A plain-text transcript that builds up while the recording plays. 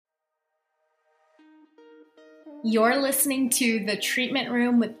You're listening to The Treatment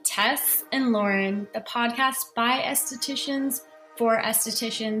Room with Tess and Lauren, the podcast by estheticians, for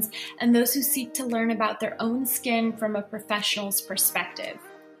estheticians, and those who seek to learn about their own skin from a professional's perspective.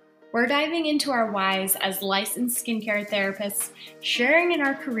 We're diving into our whys as licensed skincare therapists, sharing in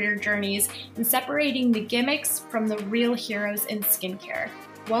our career journeys, and separating the gimmicks from the real heroes in skincare.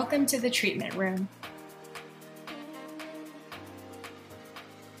 Welcome to The Treatment Room.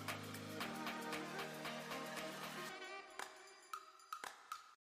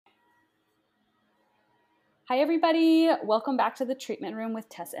 Hi, everybody. Welcome back to The Treatment Room with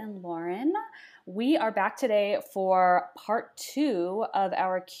Tess and Lauren. We are back today for part 2 of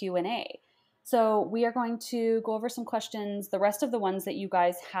our Q&A. So we are going to go over some questions, the rest of the ones that you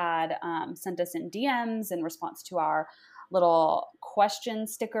guys had sent us in DMs in response to our little question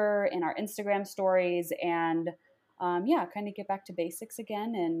sticker in our Instagram stories, and kind of get back to basics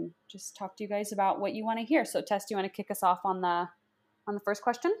again and just talk to you guys about what you want to hear. So Tess, do you want to kick us off on the first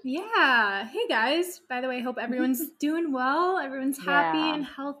question? Yeah. Hey guys. By the way, hope everyone's doing well. Everyone's happy and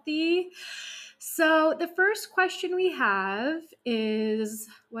healthy. So the first question we have is,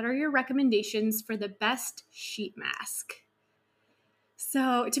 what are your recommendations for the best sheet mask?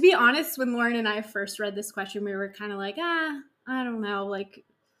 So to be honest, when Lauren and I first read this question, we were kind of like, I don't know,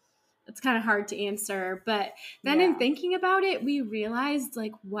 it's kind of hard to answer. But then in thinking about it, we realized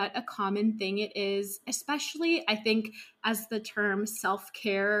what a common thing it is, especially I think as the term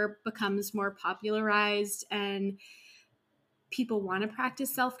self-care becomes more popularized and people want to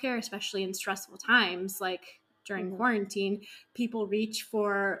practice self-care, especially in stressful times, like during quarantine, people reach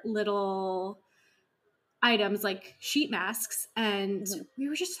for little items like sheet masks. And we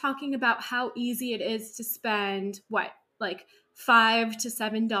were just talking about how easy it is to spend $5 to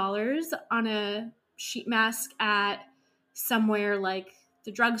 $7 on a sheet mask at somewhere like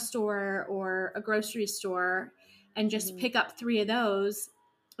the drugstore or a grocery store and just pick up 3 of those.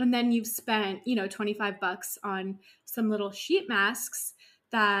 And then you've spent, $25 on some little sheet masks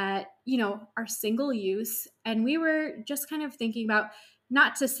that, are single use. And we were just kind of thinking about,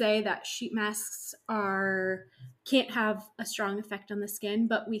 not to say that sheet masks can't have a strong effect on the skin,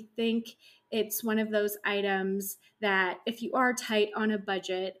 but we think it's one of those items that if you are tight on a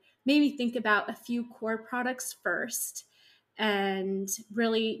budget, maybe think about a few core products first and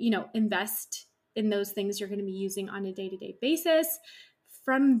really, invest in those things you're going to be using on a day-to-day basis.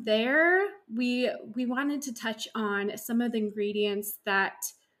 From there, we wanted to touch on some of the ingredients that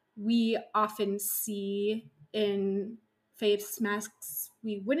we often see in face masks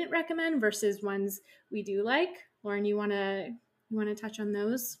we wouldn't recommend versus ones we do like. Lauren, you want to touch on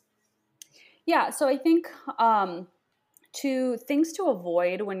those? Yeah, so I think two things to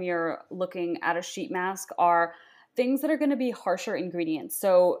avoid when you're looking at a sheet mask are things that are going to be harsher ingredients.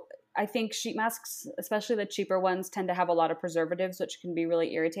 So I think sheet masks, especially the cheaper ones, tend to have a lot of preservatives, which can be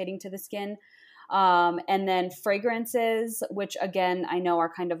really irritating to the skin. And then fragrances, which again, I know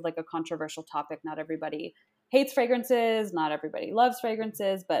are kind of like a controversial topic. Not everybody hates fragrances. Not everybody loves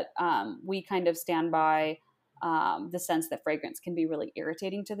fragrances, but we kind of stand by the sense that fragrance can be really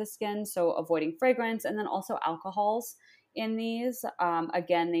irritating to the skin. So avoiding fragrance, and then also alcohols in these.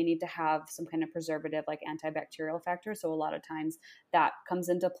 Again, they need to have some kind of preservative like antibacterial factor. So a lot of times that comes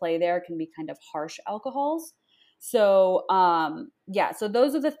into play there, can be kind of harsh alcohols. So so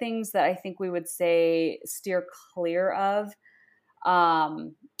those are the things that I think we would say steer clear of.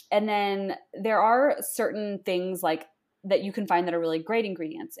 And then there are certain things like that you can find that are really great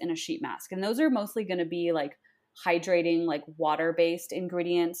ingredients in a sheet mask. And those are mostly going to be like hydrating, like water-based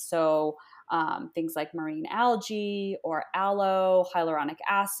ingredients. So things like marine algae or aloe, hyaluronic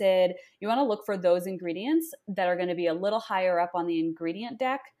acid. You want to look for those ingredients that are going to be a little higher up on the ingredient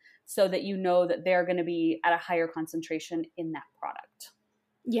deck so that you know that they're going to be at a higher concentration in that product.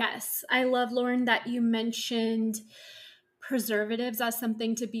 Yes, I love, Lauren, that you mentioned preservatives as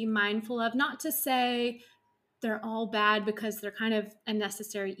something to be mindful of. Not to say they're all bad, because they're kind of a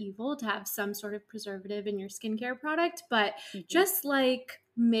necessary evil to have some sort of preservative in your skincare product, but just like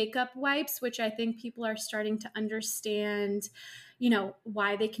makeup wipes, which I think people are starting to understand,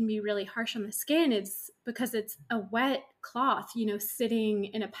 why they can be really harsh on the skin, is because it's a wet cloth, sitting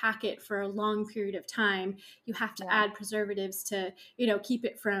in a packet for a long period of time. You have to add preservatives to, keep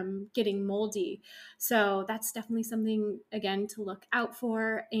it from getting moldy. So that's definitely something, again, to look out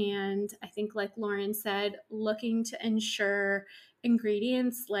for. And I think, like Lauren said, looking to ensure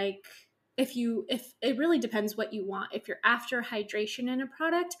ingredients like, if it really depends what you want. If you're after hydration in a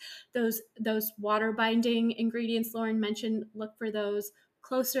product, those water binding ingredients Lauren mentioned, look for those.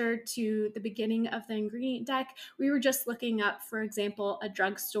 closer to the beginning of the ingredient deck, we were just looking up, for example, a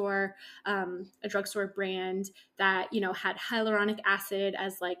drugstore brand that, you know, had hyaluronic acid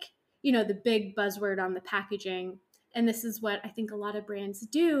as like, you know, the big buzzword on the packaging. And this is what I think a lot of brands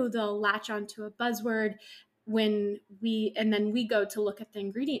do. They'll latch onto a buzzword and then we go to look at the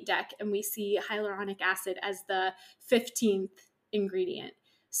ingredient deck and we see hyaluronic acid as the 15th ingredient.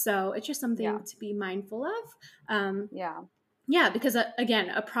 So it's just something to be mindful of. Yeah, because again,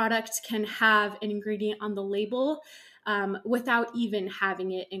 a product can have an ingredient on the label without even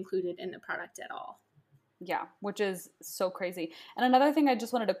having it included in the product at all. Yeah, which is so crazy. And another thing I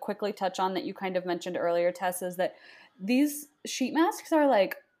just wanted to quickly touch on that you kind of mentioned earlier, Tess, is that these sheet masks are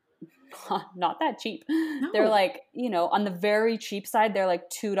like not that cheap. No. They're like, you know, on the very cheap side, they're like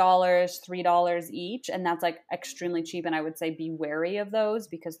 $2, $3 each. And that's like extremely cheap. And I would say be wary of those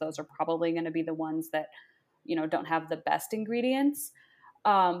because those are probably going to be the ones that, you know, don't have the best ingredients.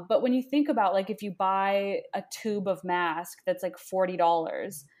 But when you think about like, if you buy a tube of mask that's like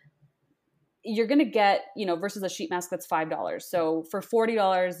 $40, you're going to get, you know, versus a sheet mask that's $5. So for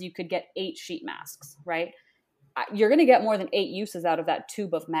 $40, you could get 8 sheet masks, right? You're going to get more than 8 uses out of that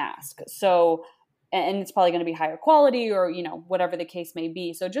tube of mask. So, and it's probably going to be higher quality or, you know, whatever the case may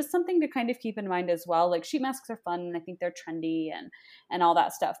be. So just something to kind of keep in mind as well. Like sheet masks are fun and I think they're trendy and all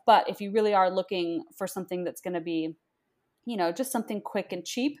that stuff. But if you really are looking for something that's going to be, you know, just something quick and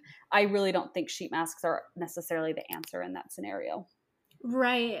cheap, I really don't think sheet masks are necessarily the answer in that scenario.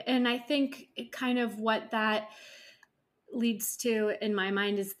 Right. And I think kind of what that leads to in my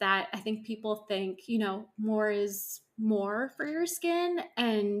mind is that I think people think, you know, more is more for your skin,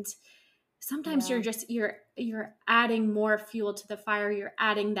 and sometimes you're adding more fuel to the fire. You're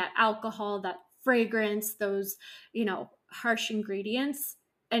adding that alcohol, that fragrance, those, you know, harsh ingredients,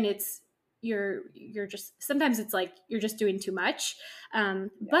 and you're just, sometimes it's like you're just doing too much.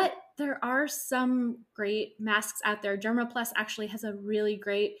 But there are some great masks out there. Dermaplus actually has a really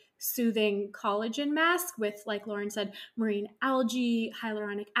great soothing collagen mask with, like Lauren said, marine algae,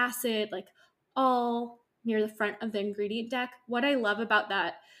 hyaluronic acid, like all near the front of the ingredient deck. What I love about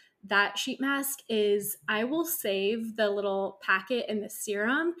that sheet mask is I will save the little packet in the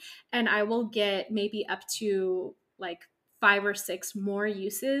serum and I will get maybe up to like 5 or 6 more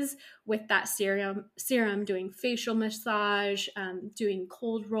uses with that serum doing facial massage, doing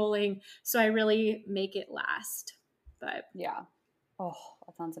cold rolling. So I really make it last. But yeah. Oh,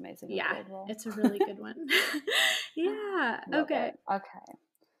 that sounds amazing. Yeah, it's a really good one. Yeah. Okay. Okay.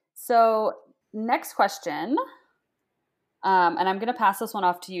 So next question. And I'm going to pass this one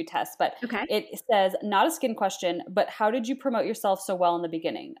off to you, Tess, but it says, not a skin question, but how did you promote yourself so well in the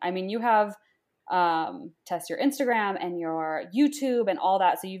beginning? I mean, you have, Tess, your Instagram and your YouTube and all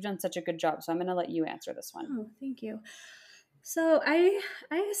that. So you've done such a good job. So I'm going to let you answer this one. Oh, thank you. So I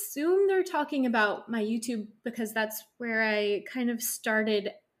assume they're talking about my YouTube because that's where I kind of started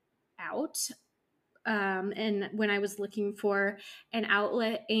out. And when I was looking for an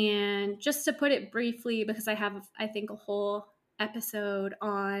outlet, and just to put it briefly, because I have, I think, a whole episode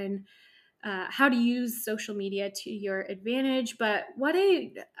on how to use social media to your advantage. But what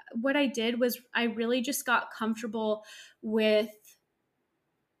I did was I really just got comfortable with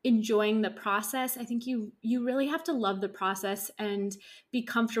enjoying the process. I think you really have to love the process and be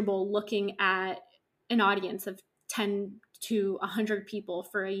comfortable looking at an audience of 10 to 100 people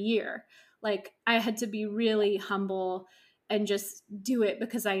for a year. Like I had to be really humble and just do it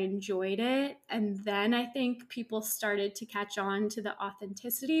because I enjoyed it. And then I think people started to catch on to the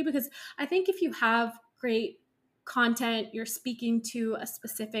authenticity, because I think if you have great content, you're speaking to a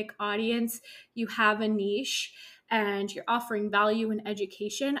specific audience, you have a niche, and you're offering value and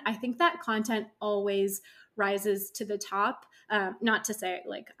education, I think that content always rises to the top. Not to say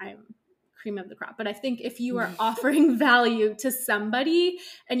like I'm cream of the crop, but I think if you are offering value to somebody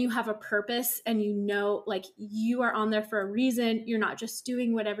and you have a purpose and you know, like you are on there for a reason, you're not just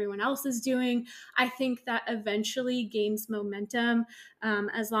doing what everyone else is doing, I think that eventually gains momentum,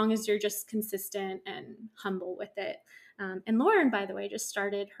 as long as you're just consistent and humble with it. And Lauren, by the way, just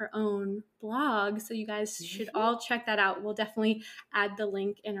started her own blog. So you guys should all check that out. We'll definitely add the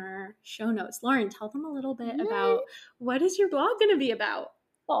link in our show notes. Lauren, tell them a little bit about what is your blog going to be about?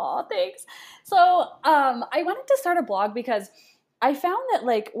 Oh, thanks. So I wanted to start a blog because I found that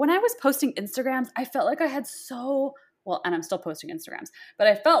like when I was posting Instagrams, I felt like I had and I'm still posting Instagrams, but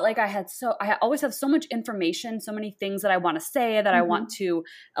I felt like I always have so much information, so many things that I want to say, that I want to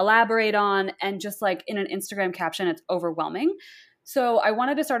elaborate on. And just like in an Instagram caption, it's overwhelming. So I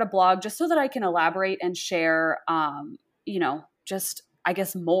wanted to start a blog just so that I can elaborate and share, just I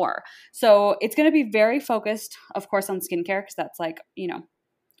guess, more. So it's going to be very focused, of course, on skincare, because that's like,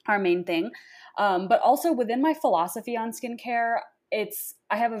 our main thing. But also within my philosophy on skincare,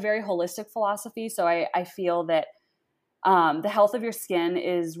 I have a very holistic philosophy. So I feel that the health of your skin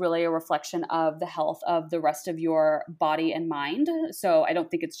is really a reflection of the health of the rest of your body and mind. So I don't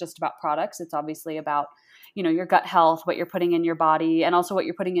think it's just about products. It's obviously about, your gut health, what you're putting in your body, and also what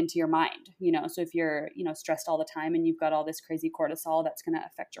you're putting into your mind. So if you're, stressed all the time and you've got all this crazy cortisol, that's going to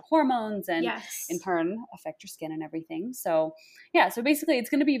affect your hormones and in turn affect your skin and everything. So yeah, so basically it's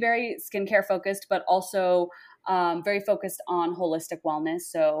going to be very skincare focused, but also very focused on holistic wellness.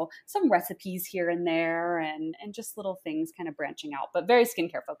 So some recipes here and there and just little things kind of branching out, but very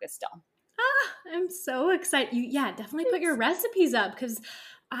skincare focused still. I'm so excited. Definitely put your recipes up, because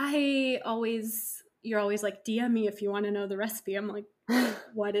you're always like, DM me if you want to know the recipe. I'm like,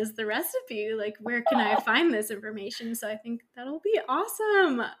 what is the recipe? Like, where can I find this information? So I think that'll be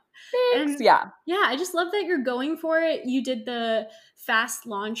awesome. Thanks. And yeah, I just love that you're going for it. You did the fast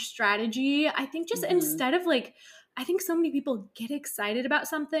launch strategy. I think just instead of I think so many people get excited about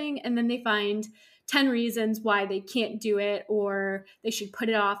something and then they find 10 reasons why they can't do it or they should put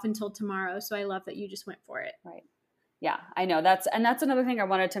it off until tomorrow. So I love that you just went for it. Right. Yeah, I know. That's another thing I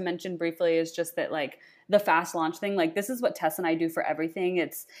wanted to mention briefly, is just that the fast launch thing, this is what Tess and I do for everything.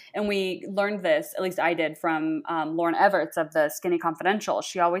 And we learned this, at least I did, from Lauren Everts of the Skinny Confidential.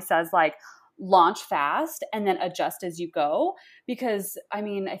 She always says launch fast and then adjust as you go, because I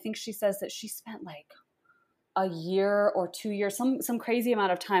think she says that she spent a year or 2 years, some crazy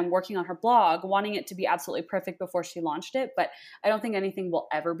amount of time working on her blog, wanting it to be absolutely perfect before she launched it. But I don't think anything will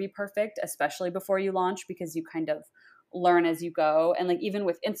ever be perfect, especially before you launch, because you kind of learn as you go. And even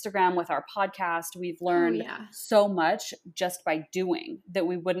with Instagram, with our podcast, we've learned so much just by doing that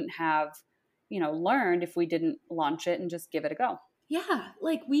we wouldn't have, learned if we didn't launch it and just give it a go. Yeah.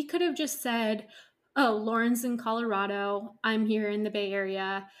 We could have just said, oh, Lauren's in Colorado, I'm here in the Bay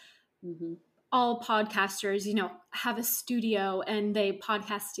Area. Mm-hmm. All podcasters, have a studio and they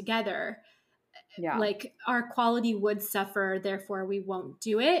podcast together. Yeah. Our quality would suffer, therefore we won't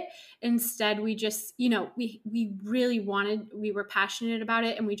do it. Instead, we just, we really we were passionate about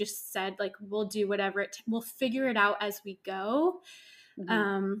it, and we just said we'll do whatever we'll figure it out as we go.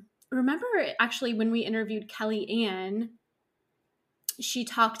 Mm-hmm. Remember actually when we interviewed Kelly Ann, she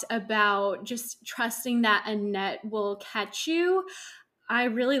talked about just trusting that a net will catch you. I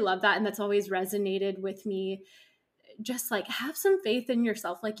really love that. And that's always resonated with me. Just have some faith in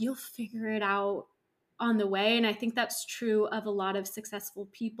yourself. You'll figure it out on the way. And I think that's true of a lot of successful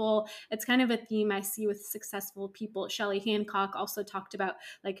people. It's kind of a theme I see with successful people. Shelley Hancock also talked about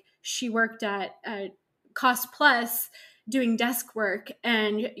she worked at Cost Plus doing desk work,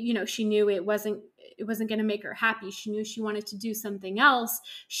 and she knew it wasn't going to make her happy. She knew she wanted to do something else.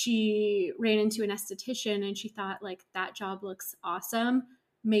 She ran into an esthetician and she thought that job looks awesome.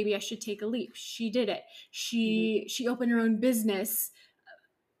 Maybe I should take a leap. She did it. She opened her own business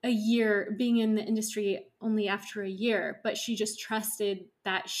a year, being in the industry only after a year, but she just trusted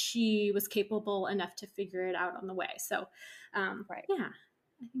that she was capable enough to figure it out on the way. So, yeah,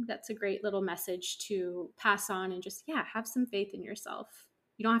 I think that's a great little message to pass on, and just, have some faith in yourself.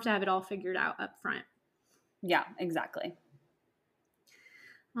 You don't have to have it all figured out up front. Yeah, exactly.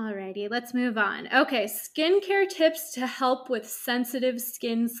 Alrighty, let's move on. Okay, skincare tips to help with sensitive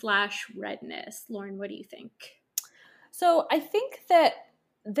skin / redness. Lauren, what do you think? So I think that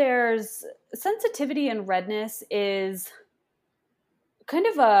there's sensitivity and redness is kind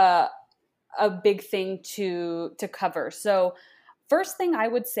of a big thing to cover. So first thing I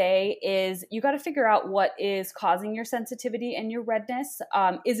would say is you got to figure out what is causing your sensitivity and your redness.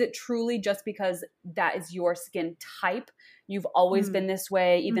 Is it truly just because that is your skin type? You've always been this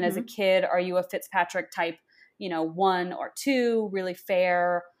way, even as a kid. Are you a Fitzpatrick type, 1 or 2, really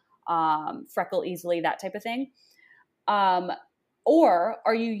fair, freckle easily, that type of thing? Or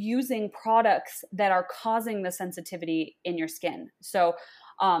are you using products that are causing the sensitivity in your skin? So,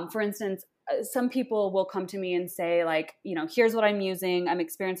 for instance, some people will come to me and say here's what I'm using. I'm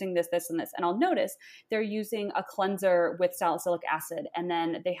experiencing this, this, and this. And I'll notice they're using a cleanser with salicylic acid. And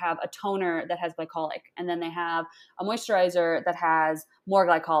then they have a toner that has glycolic. And then they have a moisturizer that has more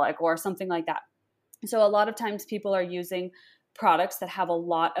glycolic or something like that. So a lot of times people are using products that have a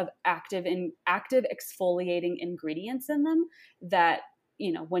lot of active exfoliating ingredients in them that,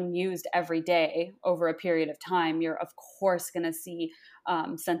 when used every day over a period of time, you're of course going to see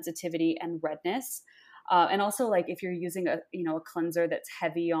sensitivity and redness. And also if you're using a cleanser that's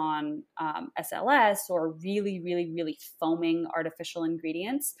heavy on SLS or really, really, really foaming artificial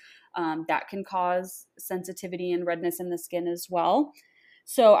ingredients, that can cause sensitivity and redness in the skin as well.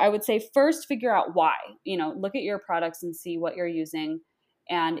 So I would say first figure out why. Look at your products and see what you're using.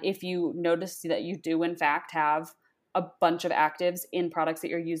 And if you notice that you do in fact have a bunch of actives in products that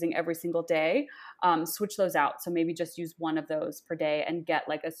you're using every single day, switch those out. So maybe just use one of those per day and get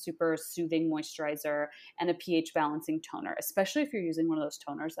like a super soothing moisturizer and a pH balancing toner, especially if you're using one of those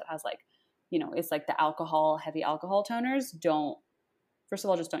toners that has like, it's like the heavy alcohol toners. First of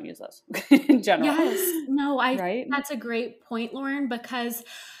all, just don't use those in general. Yes. No, Right? that's a great point, Lauren, because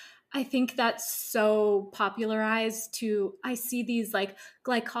I think that's so popularized I see these like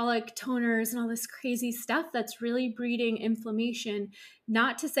glycolic toners and all this crazy stuff that's really breeding inflammation.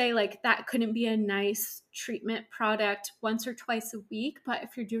 Not to say like that couldn't be a nice treatment product once or twice a week, but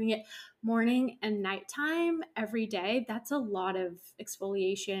if you're doing it morning and nighttime every day, that's a lot of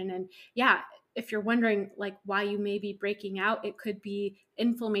exfoliation. And yeah, if you're wondering like why you may be breaking out, it could be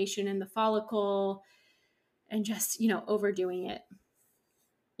inflammation in the follicle and just, overdoing it.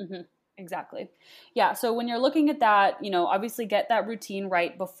 Mm-hmm. Exactly. Yeah. So when you're looking at that, obviously get that routine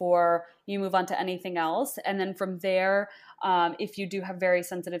right before you move on to anything else. And then from there, if you do have very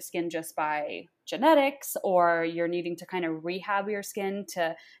sensitive skin just by genetics, or you're needing to kind of rehab your skin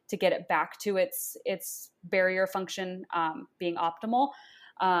to get it back to its barrier function being optimal,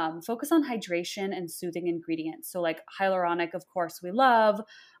 focus on hydration and soothing ingredients. So like hyaluronic, of course, we love,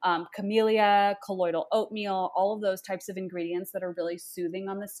 camellia, colloidal oatmeal, all of those types of ingredients that are really soothing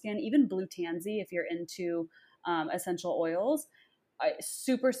on the skin. Even blue tansy, if you're into essential oils,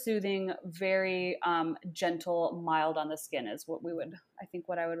 super soothing, very gentle, mild on the skin is what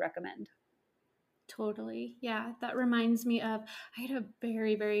I would recommend. Totally. Yeah. That reminds me of, I had a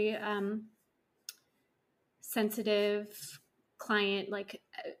very, very sensitive client, like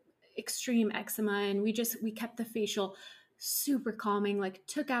extreme eczema, and we kept the facial super calming, like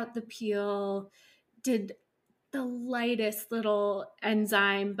took out the peel, did the lightest little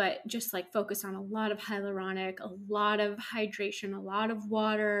enzyme, but just like focus on a lot of hyaluronic, a lot of hydration, a lot of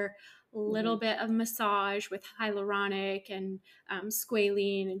water, a little bit of massage with hyaluronic and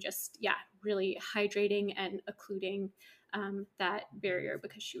squalene, and just, yeah, really hydrating and occluding that barrier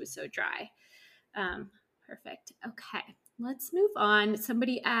because she was so dry. Perfect. Okay. Let's move on.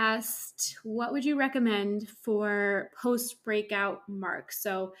 Somebody asked, what would you recommend for post breakout marks?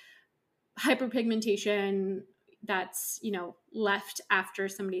 So, hyperpigmentation that's, left after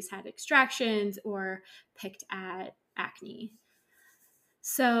somebody's had extractions or picked at acne.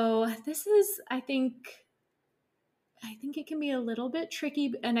 So, this is, I think it can be a little bit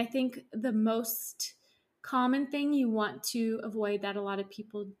tricky, and I think the most common thing you want to avoid that a lot of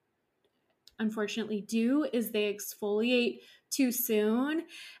people unfortunately do is they exfoliate too soon.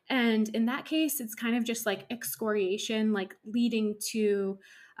 And in that case, it's kind of just like excoriation, like leading to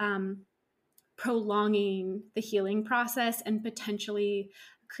prolonging the healing process and potentially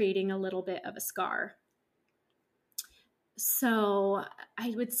creating a little bit of a scar. So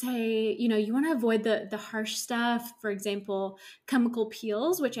I would say, you want to avoid the harsh stuff. For example, chemical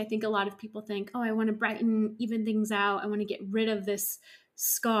peels, which I think a lot of people think, oh, I want to brighten, even things out. I want to get rid of this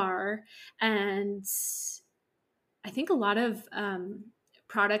scar. And I think a lot of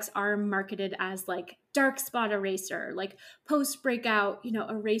products are marketed as like dark spot eraser, like post breakout,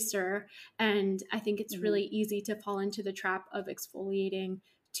 eraser. And I think it's really easy to fall into the trap of exfoliating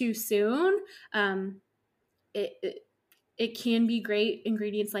too soon. It can be great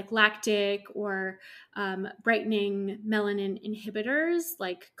ingredients like lactic or brightening melanin inhibitors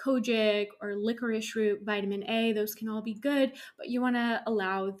like kojic or licorice root, vitamin A. Those can all be good, but you want to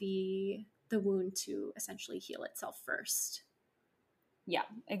allow the wound to essentially heal itself first. Yeah,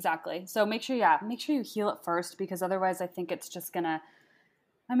 exactly. So make sure you heal it first, because otherwise I think it's just gonna,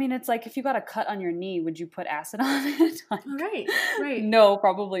 it's like if you got a cut on your knee, would you put acid on it? Like, right. No,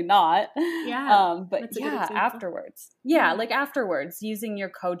 probably not. Yeah. But yeah, afterwards. Yeah, like afterwards, using your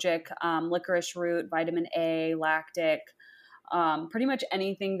kojic, licorice root, vitamin A, lactic, pretty much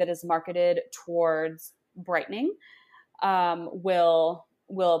anything that is marketed towards brightening will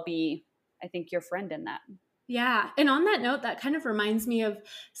be, I think, your friend in that. Yeah. And on that note, that kind of reminds me of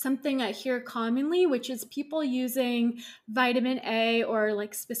something I hear commonly, which is people using vitamin A or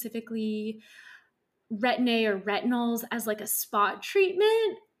like specifically Retin-A or retinols as like a spot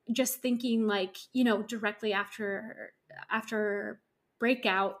treatment, just thinking like, directly after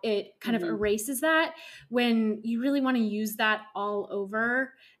breakout, it kind of erases that, when you really want to use that all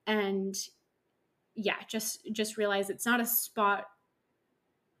over. And yeah, just realize it's not a spot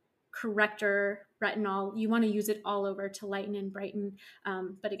corrector retinol. You want to use it all over to lighten and brighten.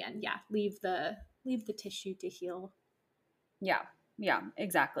 But again, yeah, leave the tissue to heal. Yeah. Yeah,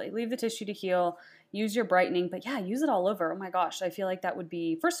 exactly. Leave the tissue to heal. Use your brightening, but yeah, use it all over. Oh my gosh, I feel like that would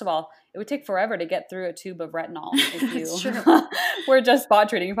be, first of all, it would take forever to get through a tube of retinol if That's you true. were just spot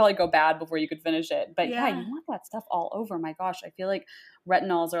treating. You'd probably go bad before you could finish it. But yeah, Yeah, you want that stuff all over. My gosh, I feel like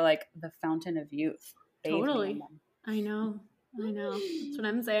retinols are like the fountain of youth. Bathe me in totally. them. I know. I know. That's what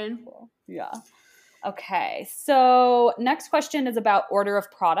I'm saying. Cool. Yeah. Okay, so next question is about order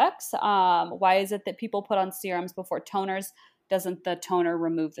of products. Why is it that people put on serums before toners? Doesn't the toner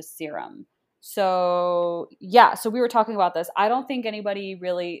remove the serum? So yeah, so we were talking about this. I don't think anybody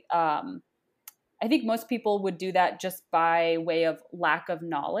really. I think most people would do that just by way of lack of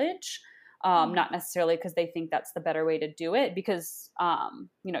knowledge, Yeah. not necessarily because they think that's the better way to do it. Because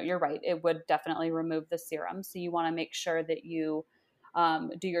you're right, it would definitely remove the serum. So you want to make sure that you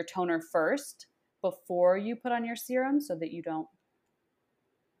do your toner first before you put on your serum so that you don't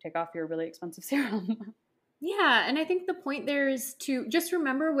take off your really expensive serum. Yeah, and I think the point there is to just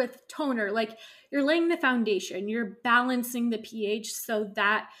remember with toner, like you're laying the foundation, you're balancing the pH so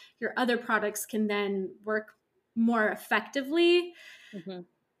that your other products can then work more effectively. Mm-hmm.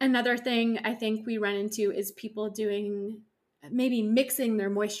 Another thing I think we run into is people doing maybe mixing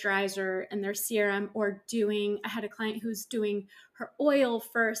their moisturizer and their serum, or doing, I had a client who's doing her oil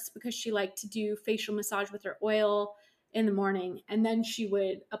first because she liked to do facial massage with her oil in the morning, and then she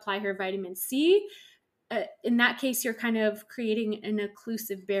would apply her vitamin C. In that case, you're kind of creating an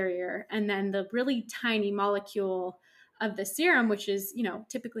occlusive barrier, and then the really tiny molecule of the serum, which is,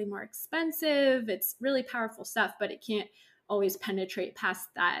 typically more expensive, it's really powerful stuff, but it can't always penetrate past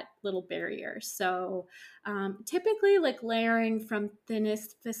that little barrier. So typically, like layering from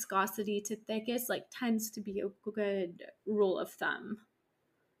thinnest viscosity to thickest, like tends to be a good rule of thumb.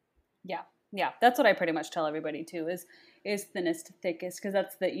 Yeah. Yeah. That's what I pretty much tell everybody too is thinnest to thickest, because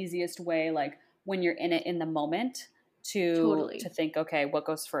that's the easiest way, like when you're in it in the moment, to Totally. think, okay, what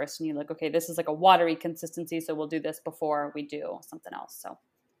goes first? And you like, okay, this is like a watery consistency, so we'll do this before we do something else. So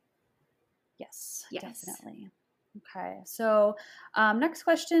yes, Yes. definitely. Okay. So next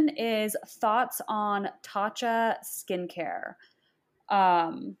question is thoughts on Tatcha skincare.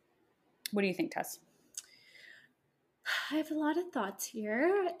 What do you think, Tess? I have a lot of thoughts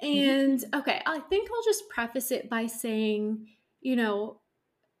here. Mm-hmm. And okay, I think I'll just preface it by saying, you know,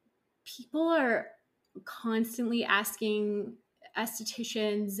 people are constantly asking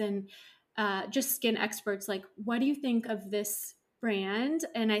estheticians and just skin experts, like, what do you think of this brand?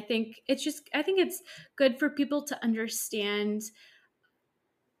 And I think it's good for people to understand.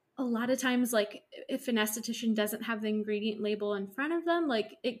 A lot of times, like, if an esthetician doesn't have the ingredient label in front of them,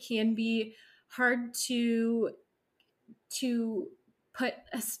 like, it can be hard to put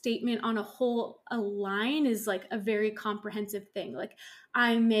a statement on a line is like a very comprehensive thing. Like,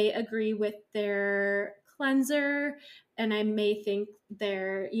 I may agree with their cleanser, and I may think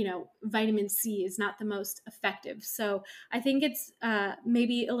their, vitamin C is not the most effective. So I think it's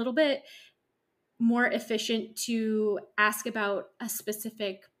maybe a little bit more efficient to ask about a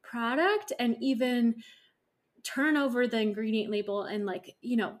specific product, and even turn over the ingredient label and, like,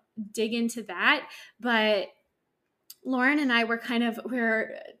 dig into that. But Lauren and I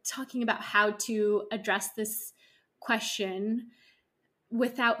we're talking about how to address this question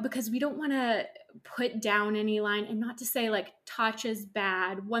without, because we don't want to put down any line, and not to say like Tatcha is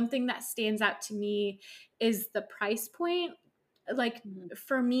bad. One thing that stands out to me is the price point. Like, Mm-hmm.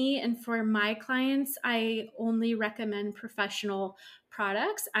 for me and for my clients, I only recommend professional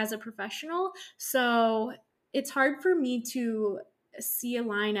products as a professional. So it's hard for me to see a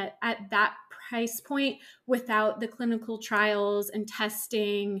line at that price point without the clinical trials and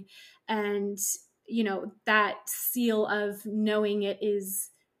testing, and that seal of knowing it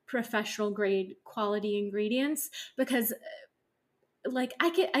is professional grade quality ingredients. Because, like,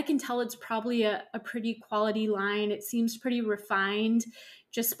 I can tell it's probably a pretty quality line. It seems pretty refined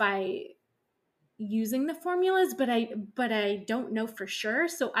just by using the formulas, but I don't know for sure.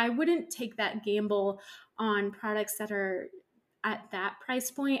 So I wouldn't take that gamble on products that are at that price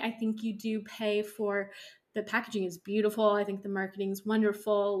point. I think you do pay for, the packaging is beautiful. I think the marketing is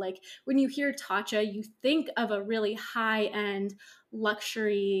wonderful. Like, when you hear Tatcha, you think of a really high end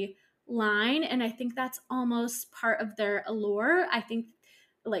luxury line. And I think that's almost part of their allure. I think,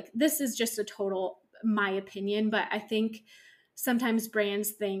 like, this is just a total my opinion, but I think sometimes brands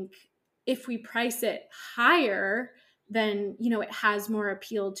think if we price it higher, then it has more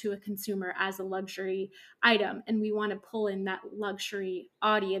appeal to a consumer as a luxury item, and we want to pull in that luxury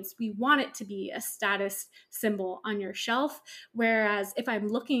audience. We want it to be a status symbol on your shelf, whereas if I'm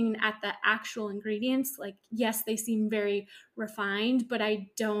looking at the actual ingredients, like, yes, they seem very refined, but I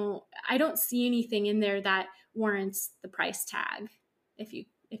don't see anything in there that warrants the price tag.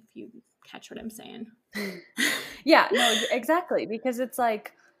 if you catch what I'm saying. Yeah, no, exactly. Because it's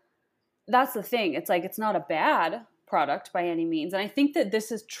like, that's the thing. It's like, it's not a bad product by any means. And I think that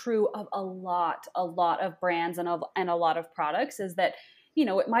this is true of a lot of brands and a lot of products, is that, you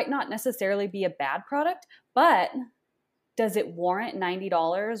know, it might not necessarily be a bad product, but does it warrant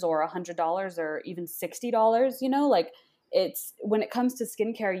 $90 or $100 or even $60? You know, like, it's, when it comes to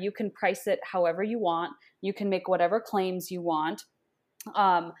skincare, you can price it however you want. You can make whatever claims you want.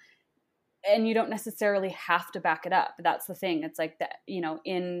 And you don't necessarily have to back it up. That's the thing. It's like that, you know,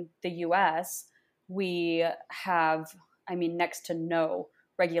 in the US, we have, I mean, next to no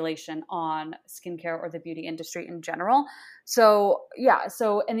regulation on skincare or the beauty industry in general. So yeah.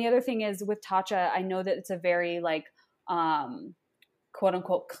 So, and the other thing is with Tatcha, I know that it's a very like, quote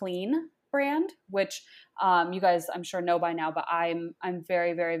unquote clean brand, which you guys I'm sure know by now, but I'm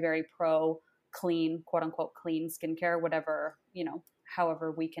very, very, very pro clean, quote unquote clean skincare, whatever, you know,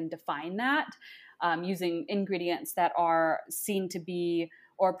 however we can define that, using ingredients that are seen to be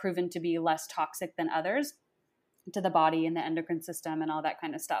or proven to be less toxic than others to the body and the endocrine system and all that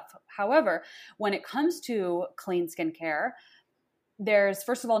kind of stuff. However, when it comes to clean skincare, there's,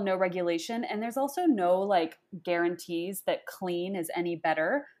 first of all, no regulation, and there's also no like guarantees that clean is any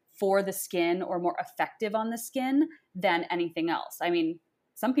better for the skin or more effective on the skin than anything else. I mean,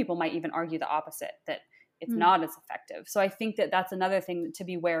 some people might even argue the opposite, that it's not as effective. So I think that that's another thing to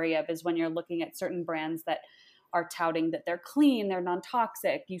be wary of, is when you're looking at certain brands that are touting that they're clean, they're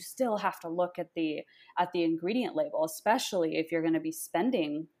non-toxic, you still have to look at the ingredient label, especially if you're going to be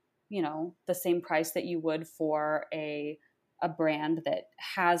spending, you know, the same price that you would for a brand that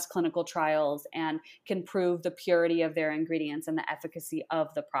has clinical trials and can prove the purity of their ingredients and the efficacy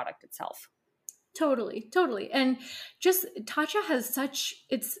of the product itself. Totally. And just Tatcha has such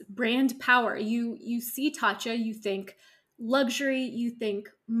its brand power. You see Tatcha, you think luxury, you think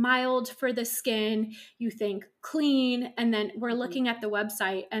mild for the skin, you think clean, and then we're looking at the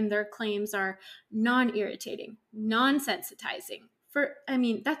website and their claims are non-irritating, non-sensitizing.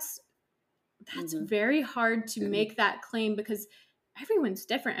 That's very hard to make that claim, because everyone's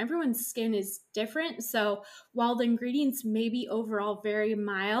different. Everyone's skin is different. So while the ingredients may be overall very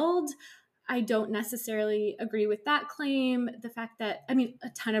mild, I don't necessarily agree with that claim. The fact that, a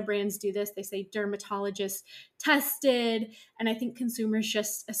ton of brands do this. They say dermatologist tested. And I think consumers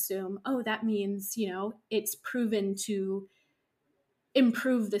just assume, oh, that means, it's proven to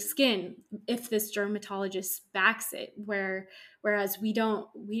improve the skin if this dermatologist backs it. Whereas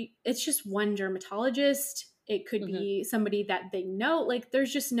it's just one dermatologist. It could be somebody that they know. Like,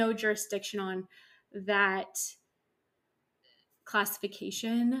 there's just no jurisdiction on that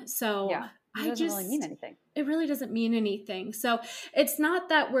classification. So yeah, it doesn't really mean anything. It really doesn't mean anything. So it's not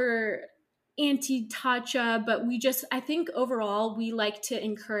that we're anti-Tatcha, but I think overall we like to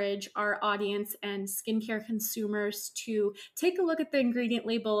encourage our audience and skincare consumers to take a look at the ingredient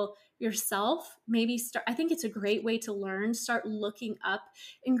label yourself. I think it's a great way to learn. Start looking up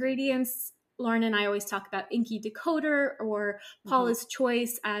ingredients. Lauren and I always talk about Inkey Decoder or Paula's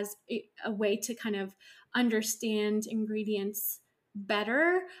Choice as a way to kind of understand ingredients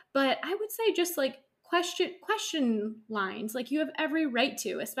better. But I would say just like question lines, like you have every right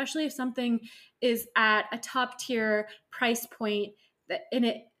to, especially if something is at a top tier price point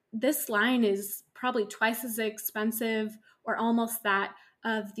this line is probably twice as expensive or almost that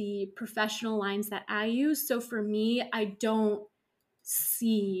of the professional lines that I use. So for me, I don't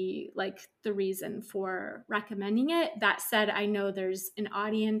see like the reason for recommending it. That said, I know there's an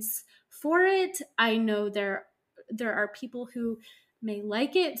audience for it. I know there are people who may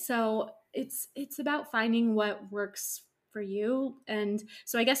like it. So it's about finding what works for you. And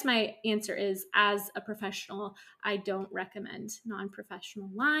so I guess my answer is, as a professional, I don't recommend non-professional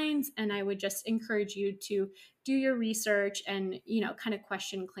lines. And I would just encourage you to do your research and, kind of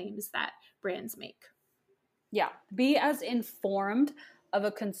question claims that brands make. Yeah. Be as informed of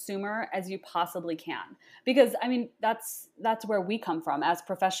a consumer as you possibly can. Because that's where we come from as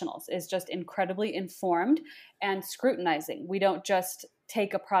professionals, is just incredibly informed and scrutinizing. We don't just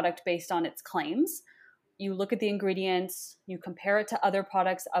take a product based on its claims. You look at the ingredients, you compare it to other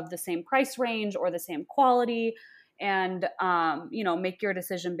products of the same price range or the same quality, and make your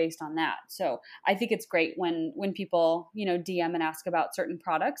decision based on that. So I think it's great when people, DM and ask about certain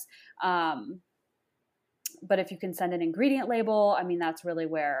products. But if you can send an ingredient label, that's really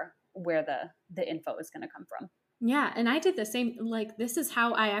where the info is going to come from. Yeah. And I did the same. Like, this is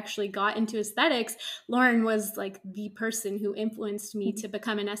how I actually got into aesthetics. Lauren was like the person who influenced me to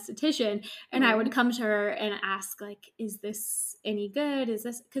become an esthetician. And I would come to her and ask, like, is this any good? Is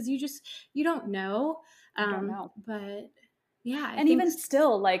this, because you don't know. I don't know. But Yeah. And even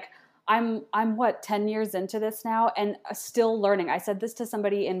still, like, I'm what, 10 years into this now, and still learning. I said this to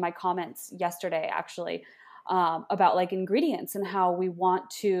somebody in my comments yesterday, actually, about like ingredients and how we want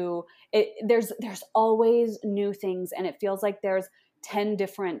to, there's always new things, and it feels like there's 10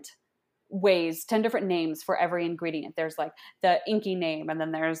 different ways, 10 different names for every ingredient. There's like the inky name, and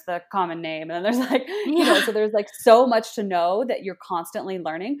then there's the common name, and then there's like, so there's like so much to know that you're constantly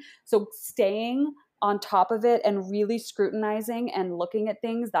learning. So staying on top of it and really scrutinizing and looking at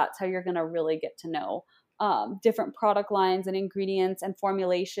things, that's how you're going to really get to know different product lines and ingredients and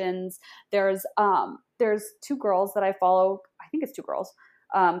formulations. There's 2 girls that I follow, I think it's 2 girls,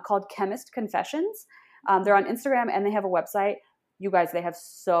 called Chemist Confessions. They're on Instagram and they have a website. You guys, they have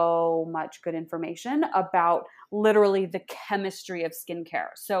so much good information about literally the chemistry of skincare.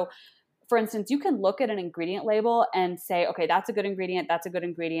 So for instance, you can look at an ingredient label and say, okay, that's a good ingredient, that's a good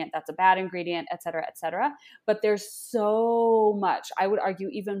ingredient, that's a bad ingredient, et cetera, et cetera. But there's so much, I would argue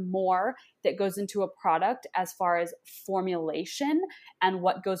even more, that goes into a product as far as formulation and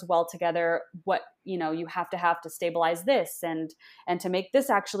what goes well together, what, you have to stabilize this and to make this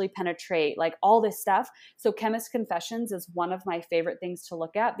actually penetrate, like all this stuff. So Chemist Confessions is one of my favorite things to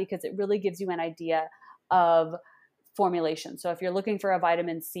look at because it really gives you an idea of formulation. So if you're looking for a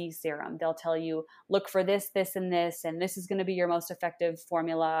vitamin C serum, they'll tell you, look for this, this, and this is going to be your most effective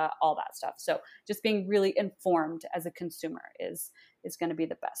formula, all that stuff. So just being really informed as a consumer is going to be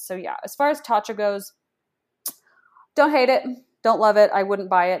the best. So yeah, as far as Tatcha goes, don't hate it, don't love it. I wouldn't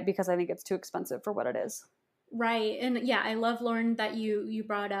buy it because I think it's too expensive for what it is. Right. And yeah, I love, Lauren, that you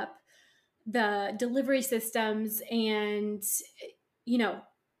brought up the delivery systems and,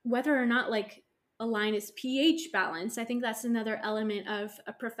 whether or not like a line is pH balanced. I think that's another element of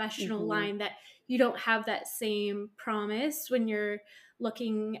a professional line, that you don't have that same promise when you're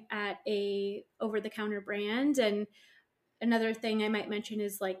looking at a over-the-counter brand. And another thing I might mention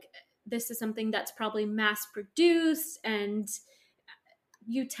is like, this is something that's probably mass produced, and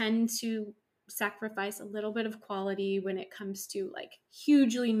you tend to sacrifice a little bit of quality when it comes to like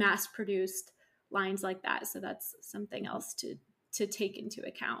hugely mass produced lines like that. So that's something else to take into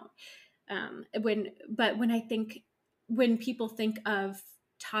account. When people think of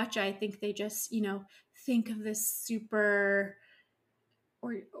Tatcha, I think they just, think of this super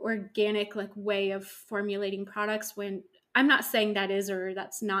organic like way of formulating products, when I'm not saying that is or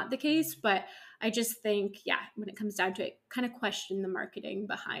that's not the case, but I just think, when it comes down to it, kind of question the marketing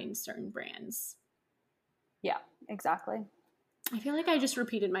behind certain brands. Yeah, exactly. I feel like I just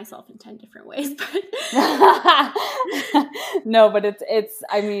repeated myself in 10 different ways, but no, but it's,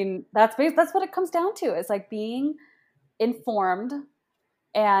 I mean, that's what it comes down to. It's like being informed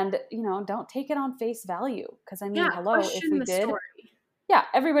and, don't take it on face value. Cause I mean, hello, if we did,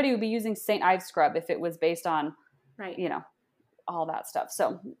 everybody would be using St. Ives scrub if it was based on, right, all that stuff.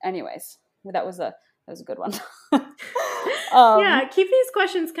 So anyways, that was a good one. Keep these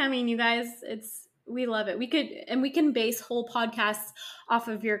questions coming, you guys. We love it. We can base whole podcasts off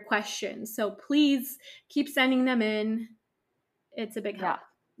of your questions. So please keep sending them in. It's a big help.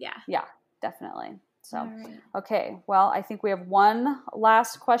 Yeah, definitely. So, right. Okay. Well, I think we have one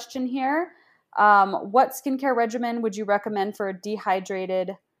last question here. What skincare regimen would you recommend for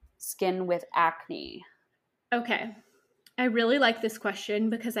dehydrated skin with acne? Okay. I really like this question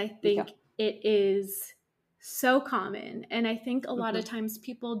because I think it is so common. And I think a lot of times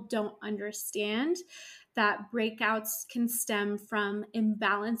people don't understand that breakouts can stem from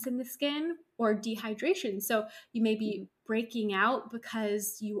imbalance in the skin or dehydration. So you may be breaking out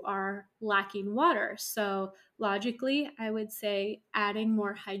because you are lacking water. So logically, I would say adding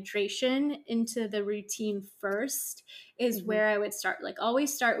more hydration into the routine first is where I would start. Like,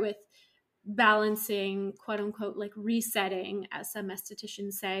 always start with balancing, quote unquote, like resetting, as some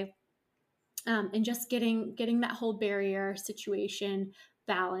estheticians say, and just getting that whole barrier situation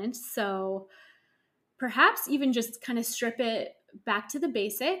balanced. So perhaps even just kind of strip it back to the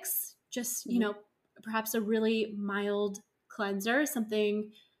basics, just, perhaps a really mild cleanser, something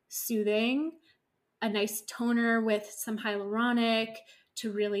soothing, a nice toner with some hyaluronic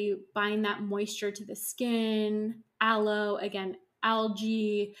to really bind that moisture to the skin, aloe, again,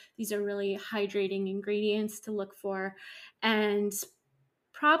 algae. These are really hydrating ingredients to look for. And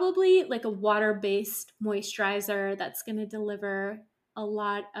probably like a water-based moisturizer that's going to deliver a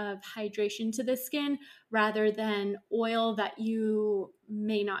lot of hydration to the skin rather than oil that you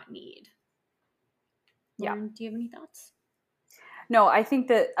may not need. Lauren, do you have any thoughts? No, I think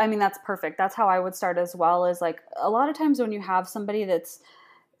that's perfect. That's how I would start as well, is like a lot of times when you have somebody that's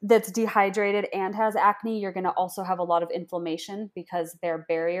dehydrated and has acne, you're going to also have a lot of inflammation because their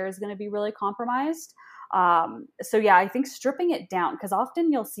barrier is going to be really compromised. So yeah, I think stripping it down, because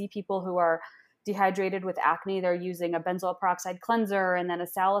often you'll see people who are dehydrated with acne, they're using a benzoyl peroxide cleanser and then a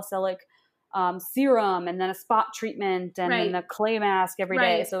salicylic serum and then a spot treatment and then a clay mask every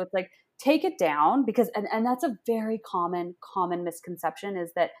day. So it's like, take it down, because, and that's a very common misconception,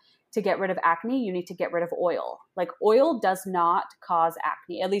 is that to get rid of acne, you need to get rid of oil. Like, oil does not cause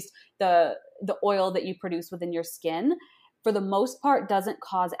acne. At least the oil that you produce within your skin, for the most part, doesn't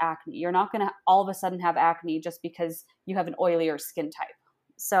cause acne. You're not going to all of a sudden have acne just because you have an oilier skin type.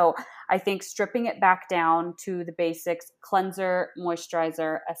 So I think stripping it back down to the basics: cleanser,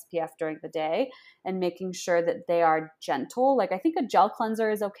 moisturizer, SPF during the day, and making sure that they are gentle. Like, I think a gel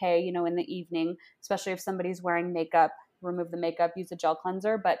cleanser is okay, you know, in the evening, especially if somebody's wearing makeup. Remove the makeup, use a gel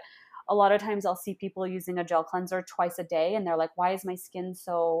cleanser. But a lot of times I'll see people using a gel cleanser twice a day, and they're like, why is my skin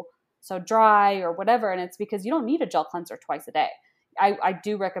so dry or whatever? And it's because you don't need a gel cleanser twice a day. I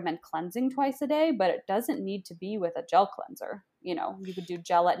do recommend cleansing twice a day, but it doesn't need to be with a gel cleanser. You know, you could do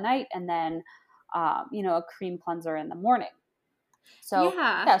gel at night and then, you know, a cream cleanser in the morning. So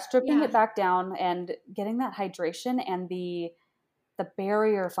yeah, stripping it back down and getting that hydration and the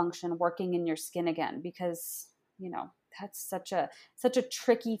barrier function working in your skin again, because, you know, that's such a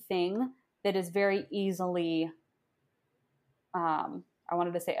tricky thing that is very easily, I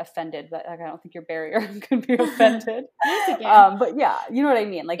wanted to say offended, but I don't think your barrier could be offended. But yeah, you know what I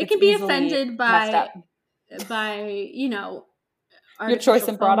mean? Like, it can be offended by, you know, your choice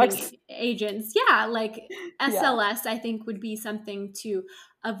in products agents. Yeah. Like SLS, I think, would be something to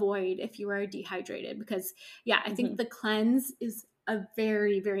avoid if you are dehydrated, because I think the cleanse is a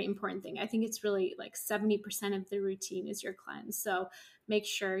very, very important thing. I think it's really like 70% of the routine is your cleanse. So make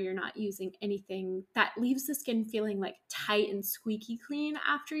sure you're not using anything that leaves the skin feeling like tight and squeaky clean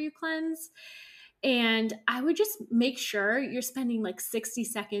after you cleanse. And I would just make sure you're spending like 60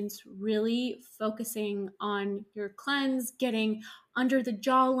 seconds really focusing on your cleanse, getting under the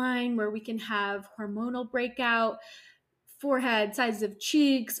jawline where we can have hormonal breakout, forehead, sides of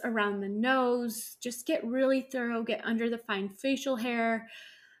cheeks, around the nose. Just get really thorough, get under the fine facial hair.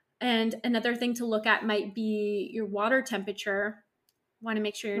 And another thing to look at might be your water temperature. Want to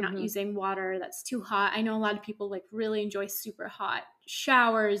make sure you're not using water that's too hot. I know a lot of people like really enjoy super hot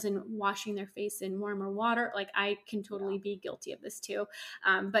showers and washing their face in warmer water. Like, I can totally be guilty of this too.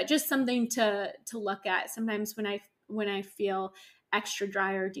 But just something to look at. Sometimes when I feel extra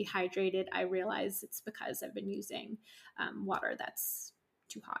dry or dehydrated, I realize it's because I've been using water that's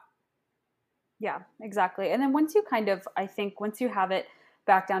too hot. Yeah, exactly. And then once you I think once you have it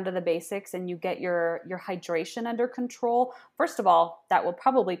back down to the basics and you get your hydration under control, first of all, that will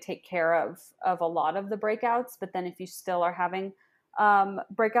probably take care of a lot of the breakouts. But then if you still are having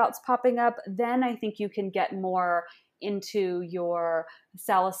breakouts popping up, then I think you can get more into your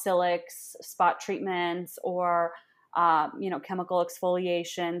salicylics, spot treatments, or you know, chemical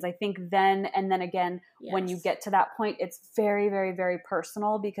exfoliations. I think then, and then again, when you get to that point, it's very, very, very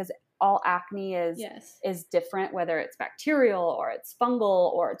personal, because all acne is different, whether it's bacterial or it's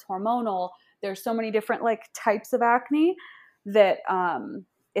fungal or it's hormonal. There's so many different like types of acne that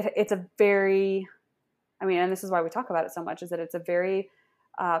it's a very, I mean, and this is why we talk about it so much, is that it's a very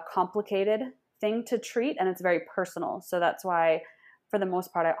complicated thing to treat, and it's very personal. So that's why, for the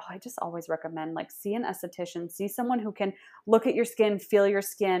most part, I just always recommend, like, see an esthetician, see someone who can look at your skin, feel your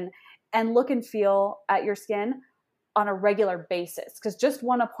skin, and look and feel at your skin on a regular basis. Because just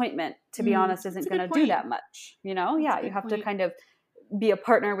one appointment, to be honest, isn't going to do that much. You know, you have to kind of be a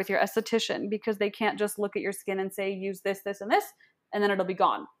partner with your esthetician, because they can't just look at your skin and say, use this, this, and this, and then it'll be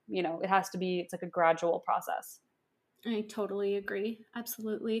gone. You know, it has to be, it's like a gradual process. I totally agree.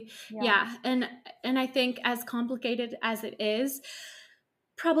 Absolutely. Yeah. And I think, as complicated as it is,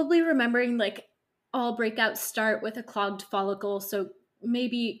 probably remembering like all breakouts start with a clogged follicle. So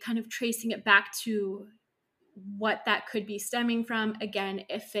maybe kind of tracing it back to what that could be stemming from. Again,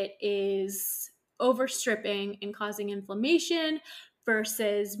 if it is overstripping and causing inflammation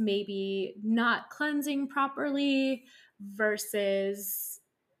versus maybe not cleansing properly versus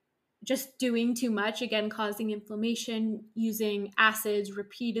just doing too much, again, causing inflammation, using acids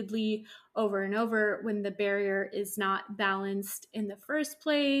repeatedly over and over when the barrier is not balanced in the first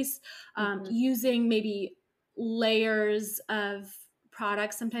place, using maybe layers of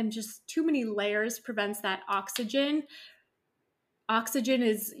products. Sometimes just too many layers prevents that oxygen. Oxygen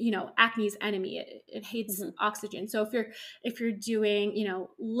is, you know, acne's enemy. It hates oxygen. So if you're doing, you know,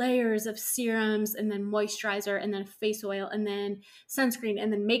 layers of serums and then moisturizer and then face oil and then sunscreen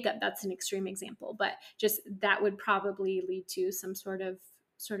and then makeup, that's an extreme example, but just that would probably lead to some sort of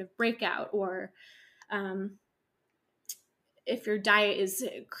breakout, or if your diet is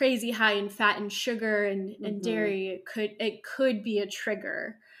crazy high in fat and sugar and dairy, it could be a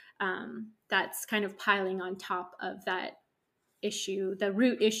trigger that's kind of piling on top of that issue, the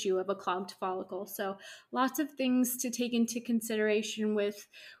root issue of a clogged follicle. So lots of things to take into consideration with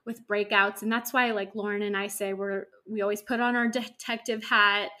breakouts, and that's why, like Lauren and I say, we always put on our detective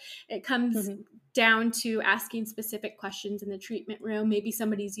hat. It comes down to asking specific questions in the treatment room. Maybe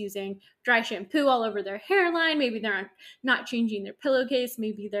somebody's using dry shampoo all over their hairline. Maybe they're not changing their pillowcase.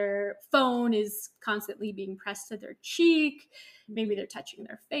 Maybe their phone is constantly being pressed to their cheek. Maybe they're touching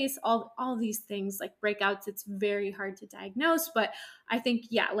their face. All these things, like breakouts, it's very hard to diagnose. But I think,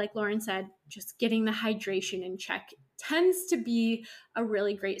 yeah, like Lauren said, just getting the hydration in check tends to be a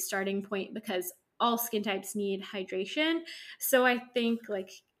really great starting point, because all skin types need hydration. So I think like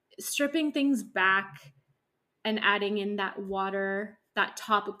stripping things back and adding in that water, that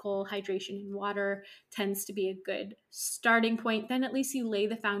topical hydration in water, tends to be a good starting point. Then at least you lay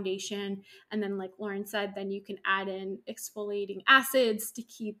the foundation. And then, like Lauren said, then you can add in exfoliating acids to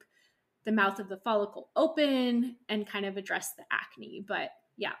keep the mouth of the follicle open and kind of address the acne. But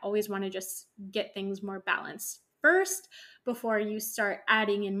yeah, always want to just get things more balanced first before you start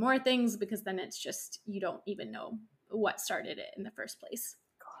adding in more things, because then it's just, you don't even know what started it in the first place.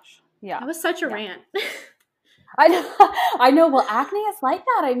 Gosh. Yeah. That was such a rant. I know. Well, acne is like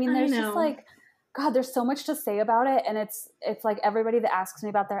that. I mean, there's just like, God, there's so much to say about it. And it's like everybody that asks me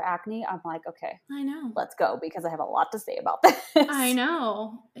about their acne, I'm like, okay, I know, let's go, because I have a lot to say about this. I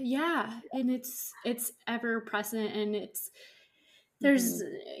know. Yeah. And it's ever present, and there's,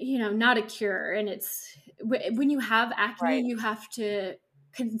 not a cure. And it's, when you have acne, you have to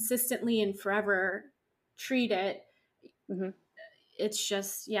consistently and forever treat it. It's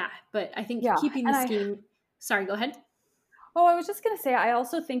just, but I think keeping the skin, sorry, go ahead. Oh, I was just going to say, I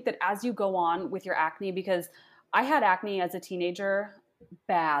also think that as you go on with your acne, because I had acne as a teenager,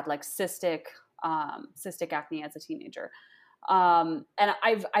 bad, like cystic acne as a teenager. And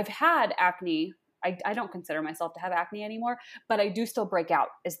I've had acne. I don't consider myself to have acne anymore, but I do still break out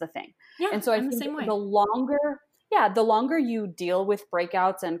is the thing. Yeah, and so I think the longer you deal with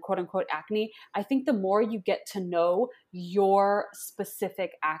breakouts and quote unquote acne, I think the more you get to know your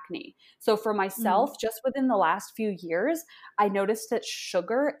specific acne. So for myself, just within the last few years, I noticed that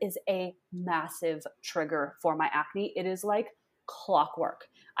sugar is a massive trigger for my acne. It is like clockwork.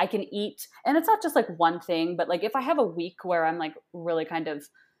 I can eat, and it's not just like one thing, but like if I have a week where I'm like really kind of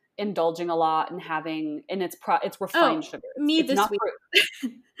indulging a lot and having, and it's refined sugar. Me this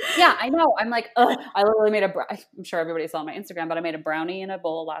week. Yeah, I know. I'm like, ugh. I literally made I'm sure everybody saw on my Instagram, but I made a brownie in a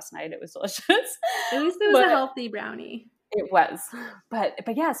bowl last night. It was delicious. At least it was a healthy brownie. It was. But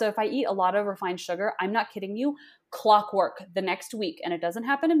yeah, so if I eat a lot of refined sugar, I'm not kidding you, clockwork the next week. And it doesn't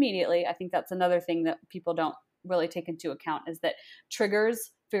happen immediately. I think that's another thing that people don't really take into account, is that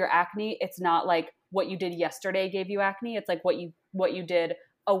triggers for your acne, it's not like what you did yesterday gave you acne. It's like what you did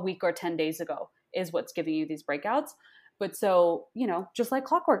a week or 10 days ago is what's giving you these breakouts. But so, just like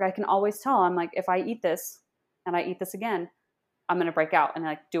clockwork, I can always tell. I'm like, if I eat this and I eat this again, I'm going to break out. And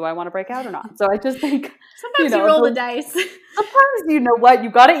like, do I want to break out or not? So I just think sometimes you roll the dice. Sometimes, you know what, you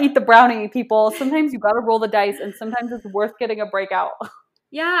got to eat the brownie, people. Sometimes you got to roll the dice, and sometimes it's worth getting a breakout.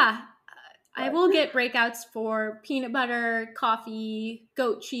 Yeah. I will get breakouts for peanut butter, coffee,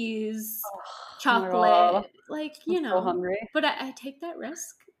 goat cheese, chocolate, like, I'm so hungry. But I take that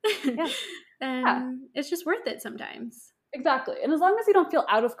risk. Yeah. And it's just worth it sometimes. Exactly. And as long as you don't feel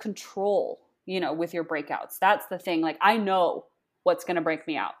out of control, with your breakouts, that's the thing. Like, I know what's going to break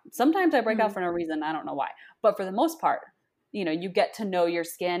me out. Sometimes I break out for no reason. I don't know why. But for the most part, you get to know your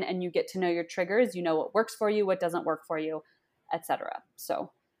skin and you get to know your triggers. You know what works for you, what doesn't work for you, etc.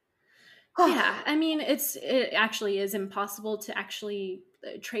 So yeah, I mean, it actually is impossible to actually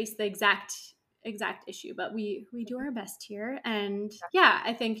trace the exact issue, but we do our best here. And yeah,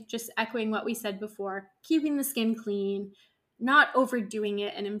 I think just echoing what we said before, keeping the skin clean, not overdoing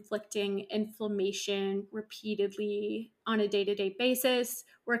it and inflicting inflammation repeatedly on a day-to-day basis,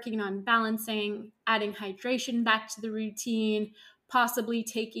 working on balancing, adding hydration back to the routine, possibly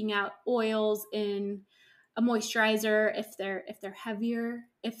taking out oils in a moisturizer if they're heavier,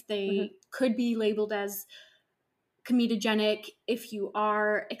 if they could be labeled as comedogenic, if you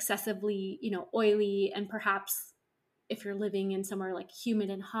are excessively, oily, and perhaps if you're living in somewhere like humid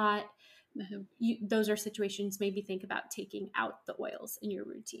and hot, those are situations maybe think about taking out the oils in your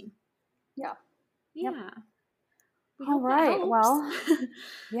routine. Yeah. Yep. All right. Well,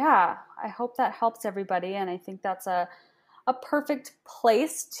 yeah, I hope that helps everybody. And I think that's a perfect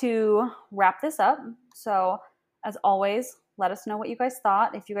place to wrap this up. So as always, let us know what you guys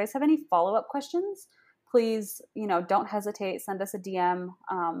thought. If you guys have any follow-up questions, please, don't hesitate. Send us a DM.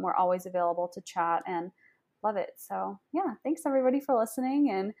 We're always available to chat and love it. So yeah, thanks everybody for listening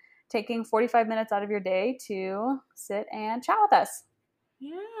and taking 45 minutes out of your day to sit and chat with us.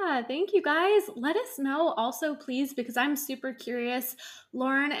 Yeah, thank you guys. Let us know also, please, because I'm super curious.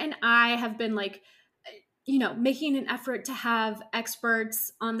 Lauren and I have been making an effort to have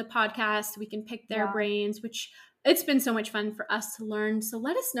experts on the podcast. We can pick their brains, which it's been so much fun for us to learn. So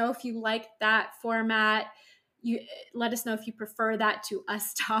let us know if you like that format. Let us know if you prefer that to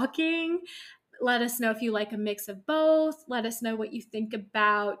us talking. Let us know if you like a mix of both. Let us know what you think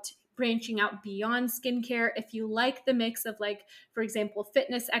about branching out beyond skincare. If you like the mix of, like, for example,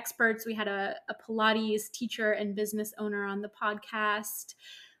 fitness experts, we had a Pilates teacher and business owner on the podcast.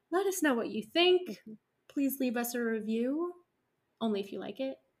 Let us know what you think. Please leave us a review. Only if you like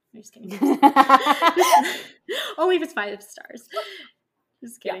it. I'm just kidding. Only if it's 5 stars.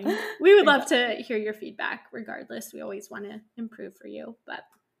 Just kidding. Yeah. We would love to hear your feedback regardless. We always want to improve for you. But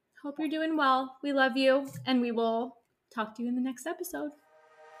hope you're doing well. We love you. And we will talk to you in the next episode.